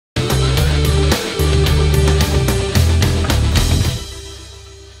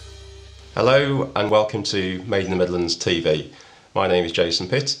Hello and welcome to Made in the Midlands TV. My name is Jason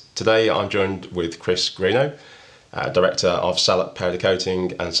Pitt. Today I'm joined with Chris Greeno, Director of Salop Powder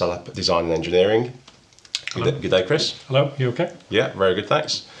Coating and Salop Design and Engineering. Good day, Chris. Hello, you okay? Yeah, very good,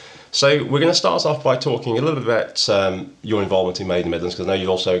 thanks. So we're going to start off by talking a little bit about your involvement in Made in the Midlands, because I know you're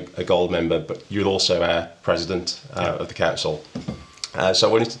also a gold member, but you're also our president of the council. So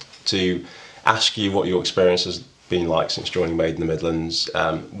I wanted to ask you what your experience has been like since joining Made in the Midlands,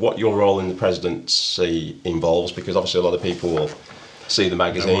 what your role in the presidency involves, because obviously a lot of people will see the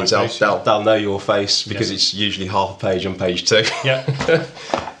magazines, they'll know your face because it's usually half a page on page 2. Yeah.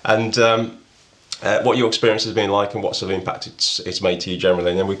 And what your experience has been like and what sort of impact it's made to you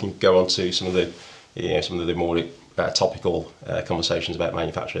generally, and then we can go on to some of the more topical conversations about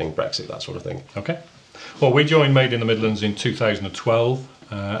manufacturing, Brexit, that sort of thing. Okay. Well, we joined Made in the Midlands in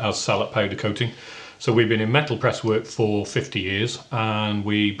 2012 as Salop Powder Coating. So we've been in metal press work for 50 years, and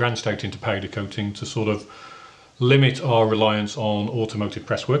we branched out into powder coating to sort of limit our reliance on automotive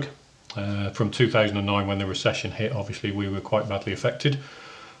press work. From 2009, when the recession hit, obviously we were quite badly affected.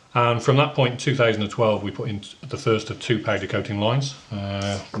 And from that point in 2012, we put in the first of 2 powder coating lines.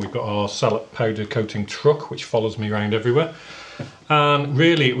 We've got our Salop powder coating truck, which follows me around everywhere. And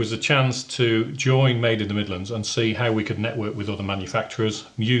really it was a chance to join Made in the Midlands and see how we could network with other manufacturers,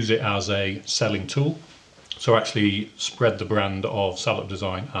 use it as a selling tool, so actually spread the brand of Salop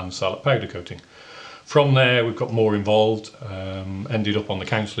Design and Salop Powder Coating. From there we've got more involved, ended up on the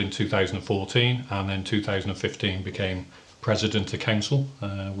council in 2014, and then 2015 became President of Council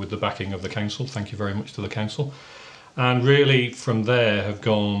with the backing of the council. Thank you very much to the council. And really from there have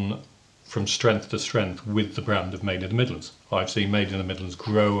gone from strength to strength with the brand of Made in the Midlands. I've seen Made in the Midlands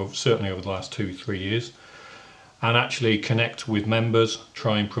grow certainly over the last 2-3 years, and actually connect with members,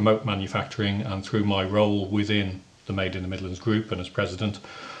 try and promote manufacturing, and through my role within the Made in the Midlands group and as president,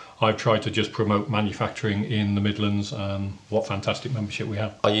 I've tried to just promote manufacturing in the Midlands, and what fantastic membership we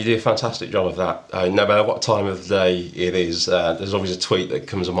have. And you do a fantastic job of that. No matter what time of the day it is, there's always a tweet that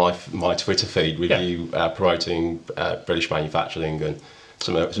comes on my Twitter feed with you promoting British manufacturing and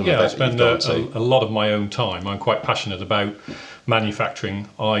some I spend a lot of my own time. I'm quite passionate about manufacturing.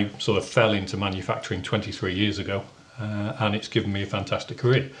 I sort of fell into manufacturing 23 years ago, and it's given me a fantastic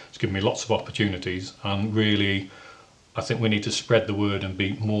career. It's given me lots of opportunities, and really I think we need to spread the word and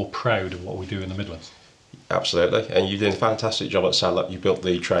be more proud of what we do in the Midlands. Absolutely, and you're doing a fantastic job at Salop. You built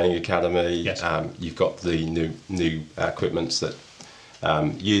the training academy. Yes. You've got the new equipment that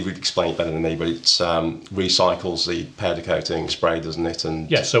you would explain it better than me, but it recycles the powder coating spray, doesn't it? And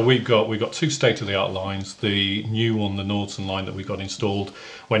yeah, so we've got 2 state-of-the-art lines. The new one, the Nordson line that we got installed,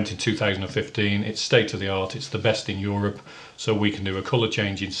 went in 2015. It's state-of-the-art. It's the best in Europe. So we can do a colour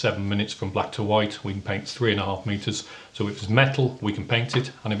change in 7 minutes from black to white. We can paint 3.5 metres. So if it's metal, we can paint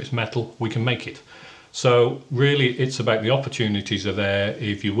it, and if it's metal, we can make it. So really, it's about the opportunities are there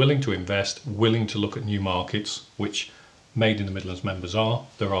if you're willing to invest, willing to look at new markets, which Made in the Midlands members are.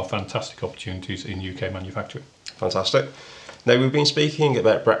 There are fantastic opportunities in UK manufacturing. Fantastic. Now, we've been speaking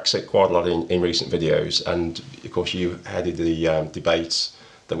about Brexit quite a lot in recent videos, and of course you headed the debates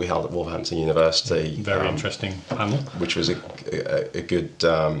that we held at Wolverhampton University. Very interesting panel. Which was a good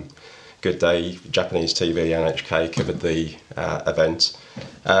day. Japanese TV, NHK covered the event.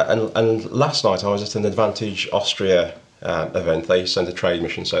 And last night I was at an Advantage Austria event. They sent a trade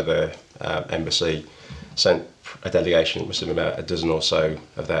mission, so the embassy sent a delegation, it must have been about a dozen or so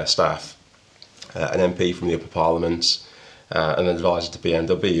of their staff, an MP from the Upper Parliament, an advisor to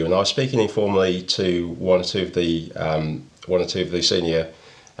BMW, and I was speaking informally to one or two of the senior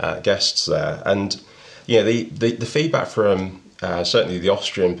guests there, and the feedback from certainly the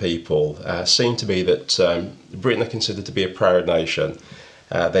Austrian people seemed to be that Britain are considered to be a proud nation.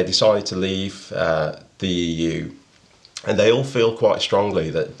 They decided to leave the EU. And they all feel quite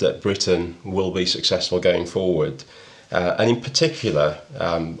strongly that Britain will be successful going forward. And in particular,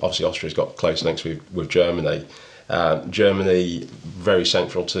 obviously Austria's got close links with Germany. Germany very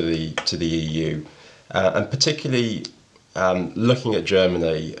central to the EU. And particularly looking at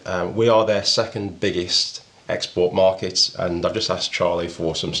Germany, we are their second biggest export market. And I've just asked Charlie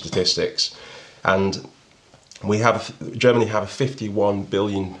for some statistics. And Germany have a £51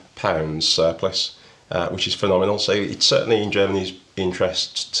 billion surplus. Which is phenomenal. So it's certainly in Germany's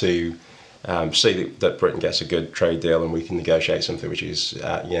interest to see that Britain gets a good trade deal, and we can negotiate something which is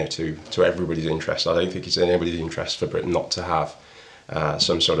to everybody's interest. I don't think it's in anybody's interest for Britain not to have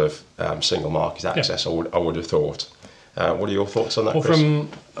some sort of single market access. Yeah. I would have thought. What are your thoughts on that, well, Chris? From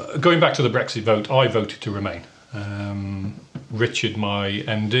going back to the Brexit vote, I voted to remain. Richard, my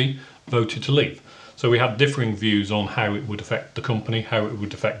MD, voted to leave. So we had differing views on how it would affect the company, how it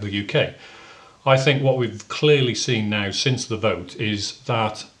would affect the UK. I think what we've clearly seen now since the vote is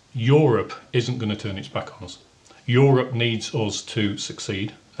that Europe isn't going to turn its back on us. Europe needs us to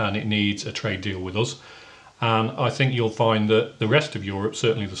succeed, and it needs a trade deal with us. And I think you'll find that the rest of Europe,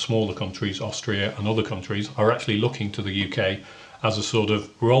 certainly the smaller countries, Austria and other countries, are actually looking to the UK as a sort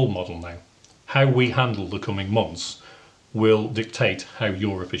of role model now. How we handle the coming months will dictate how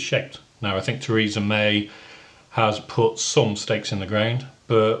Europe is shaped. Now, I think Theresa May has put some stakes in the ground,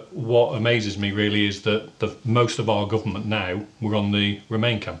 but what amazes me really is that most of our government now were on the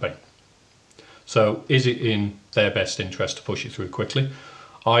Remain campaign. So is it in their best interest to push it through quickly?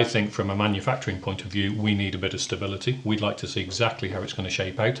 I think from a manufacturing point of view, we need a bit of stability. We'd like to see exactly how it's going to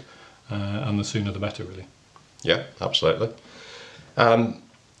shape out, and the sooner the better, really. Yeah, absolutely.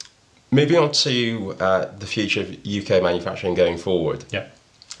 Moving on to the future of UK manufacturing going forward. Yeah.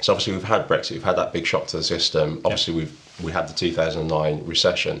 So obviously we've had Brexit, we've had that big shock to the system. Obviously we had the 2009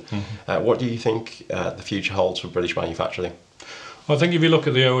 recession. What do you think the future holds for British manufacturing? I think if you look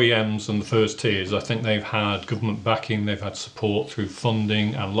at the OEMs and the first tiers, I think they've had government backing, they've had support through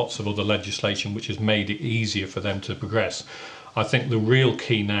funding and lots of other legislation which has made it easier for them to progress. I think the real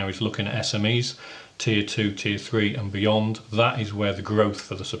key now is looking at SMEs, tier 2, tier 3 and beyond. That is where the growth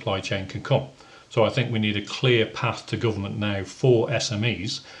for the supply chain can come. So I think we need a clear path to government now for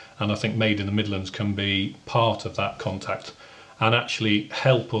SMEs, and I think Made in the Midlands can be part of that contact and actually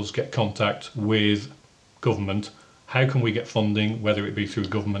help us get contact with government. How can we get funding, whether it be through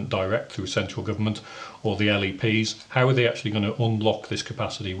government direct, through central government or the LEPs? How are they actually going to unlock this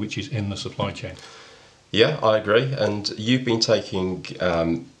capacity which is in the supply chain? Yeah, I agree. And you've been taking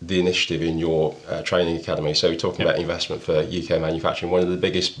the initiative in your training academy. So you're talking about investment for UK manufacturing. One of the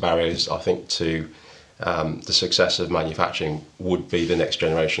biggest barriers, I think, to the success of manufacturing would be the next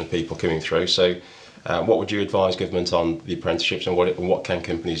generation of people coming through. So what would you advise government on the apprenticeships, and what can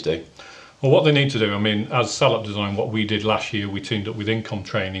companies do? Well, what they need to do, I mean, as Salop Design, what we did last year, we teamed up with Income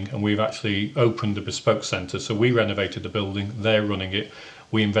Training and we've actually opened a bespoke centre. So we renovated the building, they're running it.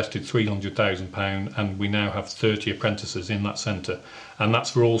 We invested £300,000 and we now have 30 apprentices in that centre. And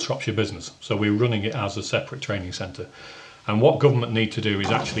that's for all Shropshire business. So we're running it as a separate training centre. And what government need to do is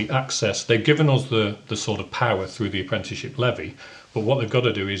actually access, they've given us the sort of power through the apprenticeship levy, but what they've got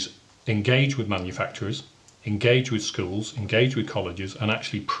to do is engage with manufacturers, engage with schools, engage with colleges and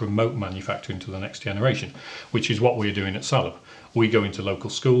actually promote manufacturing to the next generation, which is what we're doing at Salop. We go into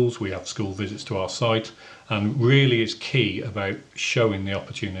local schools, we have school visits to our site, and really it's key about showing the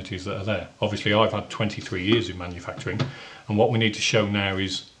opportunities that are there. Obviously I've had 23 years in manufacturing, and what we need to show now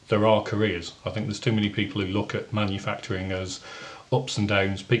is there are careers. I think there's too many people who look at manufacturing as ups and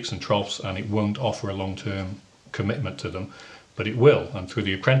downs, peaks and troughs, and it won't offer a long-term commitment to them, but it will. And through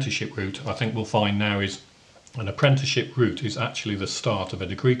the apprenticeship route, I think we'll find now is an apprenticeship route is actually the start of a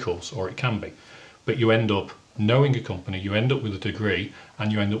degree course, or it can be. But you end up knowing a company, you end up with a degree,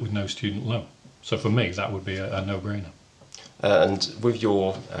 and you end up with no student loan. So for me, that would be a no-brainer. And with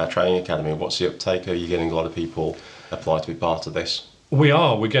your training academy, what's the uptake? Are you getting a lot of people apply to be part of this? We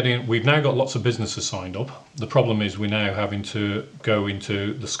are. We've now got lots of businesses signed up. The problem is we're now having to go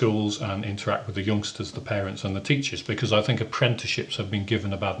into the schools and interact with the youngsters, the parents and the teachers, because I think apprenticeships have been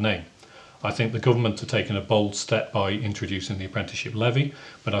given a bad name. I think the government are taking a bold step by introducing the apprenticeship levy,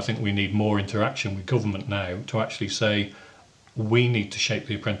 but I think we need more interaction with government now to actually say we need to shape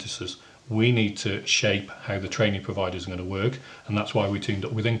the apprentices. We need to shape how the training providers are going to work, and that's why we teamed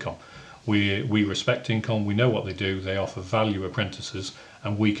up with Income. We respect Income, we know what they do, they offer value apprentices,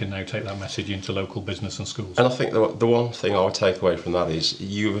 and we can now take that message into local business and schools. And I think the one thing I would take away from that is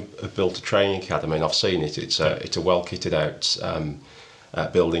you have built a training academy, and I've seen it. It's a well kitted out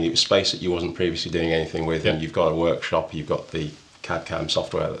building. It was space that you wasn't previously doing anything with, and you've got a workshop, you've got the CAD/CAM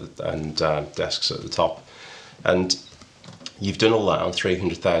software and desks at the top, and you've done all that on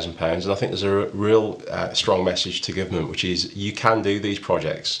 £300,000, and I think there's a real strong message to government, which is you can do these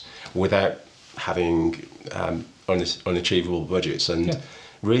projects without having unachievable budgets, and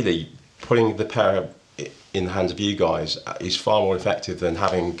really putting the power in the hands of you guys is far more effective than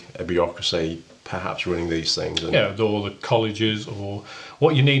having a bureaucracy perhaps running these things. Or the colleges, or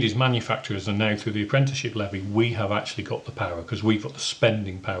what you need is manufacturers, and now through the apprenticeship levy we have actually got the power because we've got the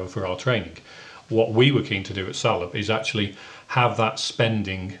spending power for our training. What we were keen to do at Salop is actually have that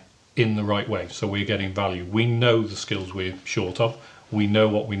spending in the right way, so we're getting value. We know the skills we're short of, we know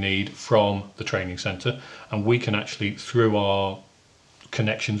what we need from the training centre, and we can actually, through our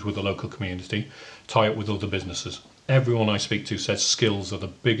connections with the local community, tie up with other businesses. Everyone I speak to says skills are the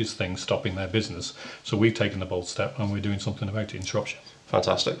biggest thing stopping their business, so we've taken the bold step and we're doing something about it in Shropshire.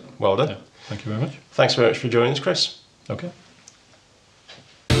 Fantastic. Well done. Yeah. Thank you very much. Thanks very much for joining us, Chris. Okay.